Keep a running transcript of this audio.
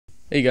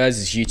Hey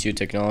guys, it's YouTube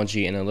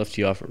Technology, and I left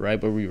you off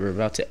right where we were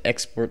about to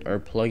export our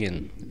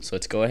plugin. So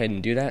let's go ahead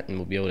and do that, and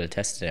we'll be able to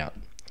test it out.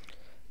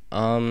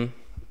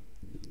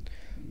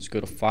 Let's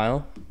go to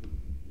File,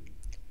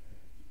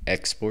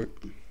 Export,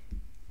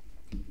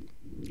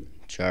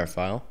 jar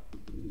file,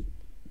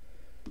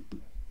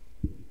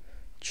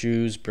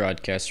 choose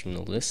Broadcast from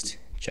the list,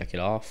 check it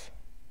off.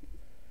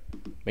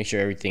 Make sure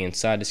everything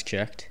inside is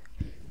checked.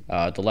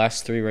 The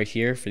last three right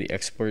here for the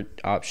export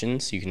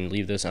options, you can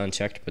leave those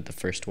unchecked, but the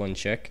first one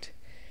checked.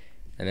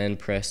 And then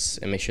press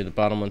and make sure the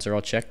bottom ones are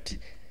all checked.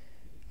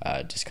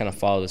 Just kind of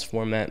follow this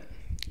format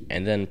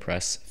and then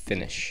press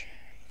finish.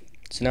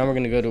 So now we're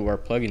going to go to our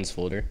plugins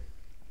folder,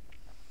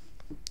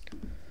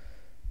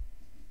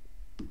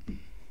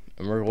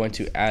 and we're going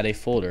to add a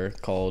folder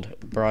called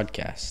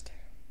broadcast.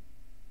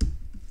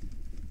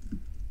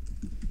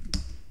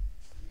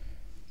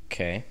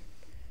 Okay,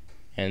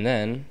 and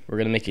then we're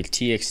going to make a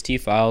txt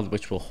file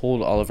which will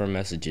hold all of our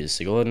messages.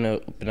 So go ahead and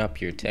open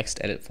up your text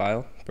edit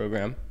file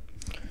program,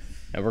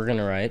 and we're going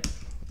to write,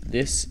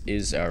 this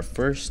is our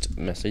first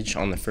message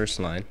on the first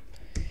line.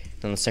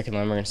 And on the second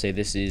line, we're going to say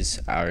this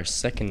is our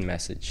second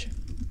message.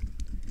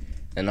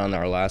 And on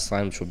our last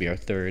line, which will be our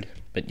third,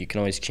 but you can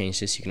always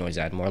change this, you can always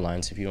add more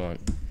lines if you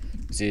want.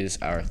 This is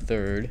our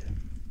third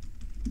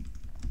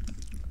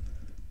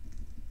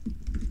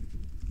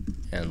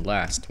and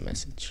last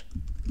message.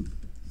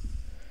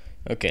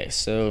 Okay,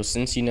 so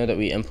since you know that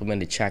we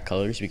implemented chat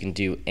colors, we can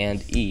do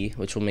and E,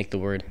 which will make the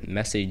word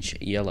message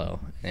yellow.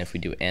 And if we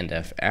do and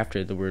F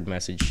after the word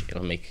message,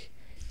 it'll make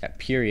that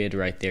period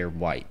right there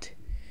white.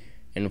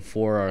 And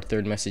for our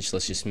third message,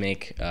 let's just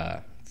make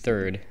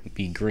third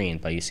be green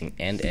by using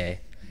and A.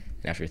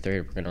 And after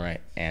third, we're going to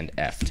write and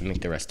F to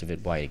make the rest of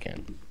it white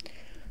again.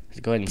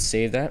 So go ahead and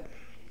save that.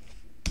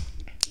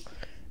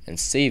 And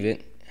save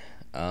it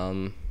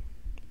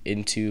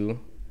into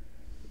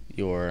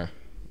your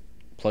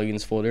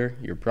plugins folder,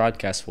 your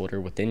broadcast folder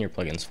within your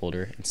plugins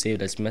folder, and save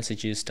it as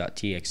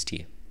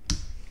messages.txt.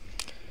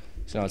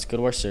 So now let's go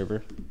to our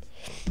server.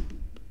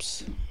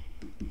 Oops.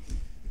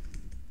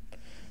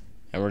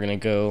 And we're gonna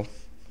go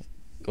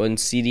ahead and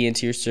cd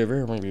into your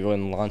server, and we're gonna go ahead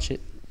and launch it.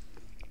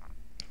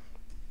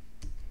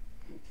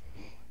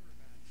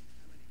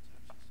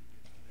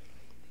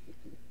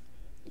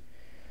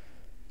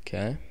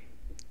 Okay,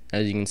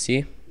 as you can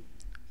see,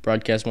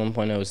 Broadcast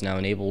 1.0 is now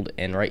enabled,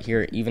 and right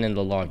here, even in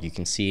the log, you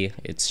can see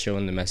it's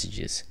showing the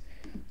messages.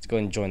 Let's go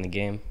ahead and join the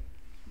game.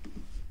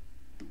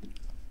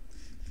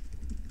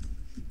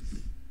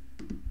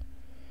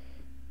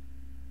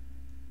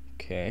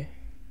 Okay.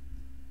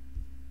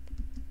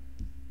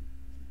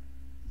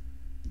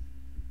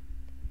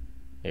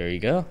 There you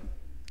go.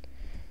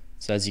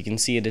 So as you can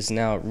see, it is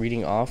now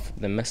reading off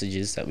the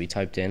messages that we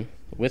typed in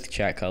with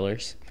chat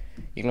colors.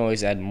 You can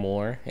always add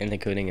more in the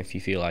coding if you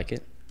feel like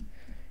it.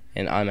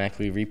 And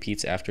automatically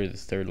repeats after the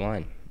third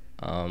line.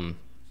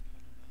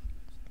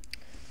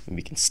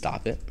 We can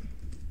stop it.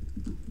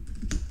 And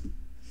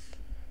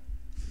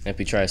if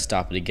we try to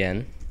stop it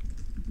again,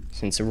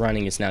 since the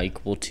running is now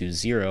equal to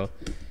 0,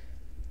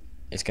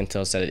 it's going to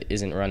tell us that it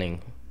isn't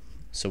running.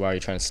 So while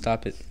you're trying to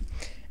stop it,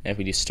 and if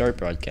we do start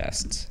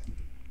broadcasts,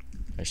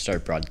 or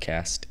start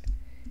broadcast,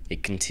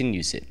 it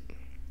continues it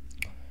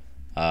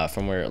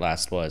from where it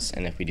last was.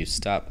 And if we do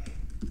stop,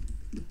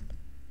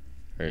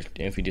 or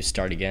if we do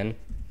start again,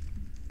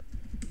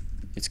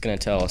 it's going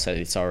to tell us that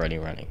it's already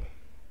running.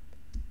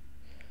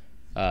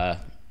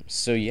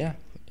 So yeah,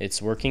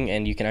 it's working,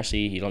 and you can actually,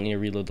 you don't need to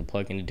reload the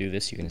plugin to do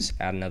this. You can just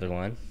add another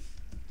line.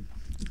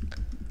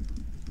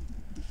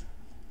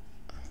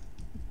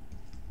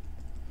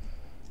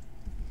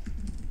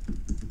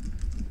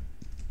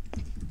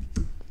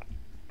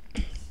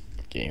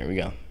 Okay, here we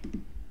go.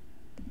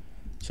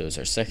 So it's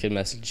our second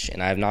message,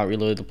 and I have not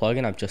reloaded the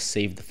plugin. I've just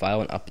saved the file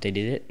and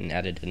updated it and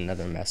added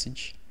another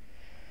message.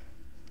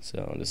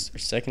 So this is our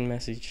second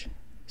message.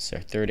 This is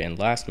our third and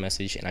last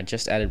message, and I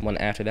just added one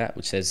after that,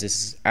 which says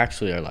this is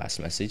actually our last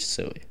message.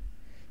 So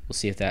we'll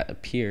see if that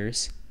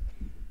appears.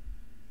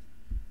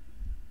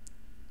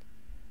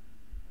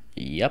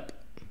 Yep.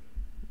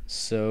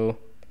 So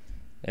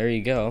there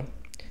you go.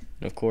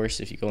 And of course,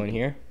 if you go in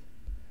here,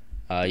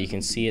 you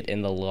can see it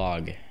in the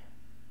log.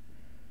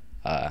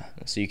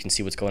 So you can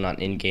see what's going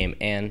on in game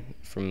and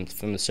from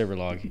the server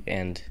log,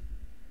 and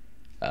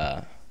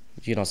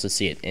you can also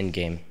see it in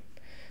game.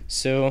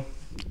 So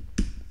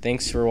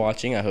thanks for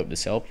watching. I hope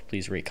this helped.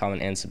 Please rate,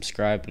 comment, and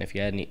subscribe. And if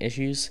you had any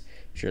issues,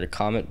 be sure to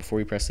comment before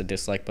you press the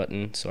dislike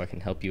button so I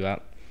can help you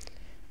out.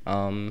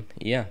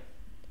 Yeah.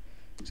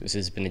 So this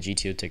has been a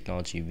GTO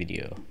Technology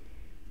video.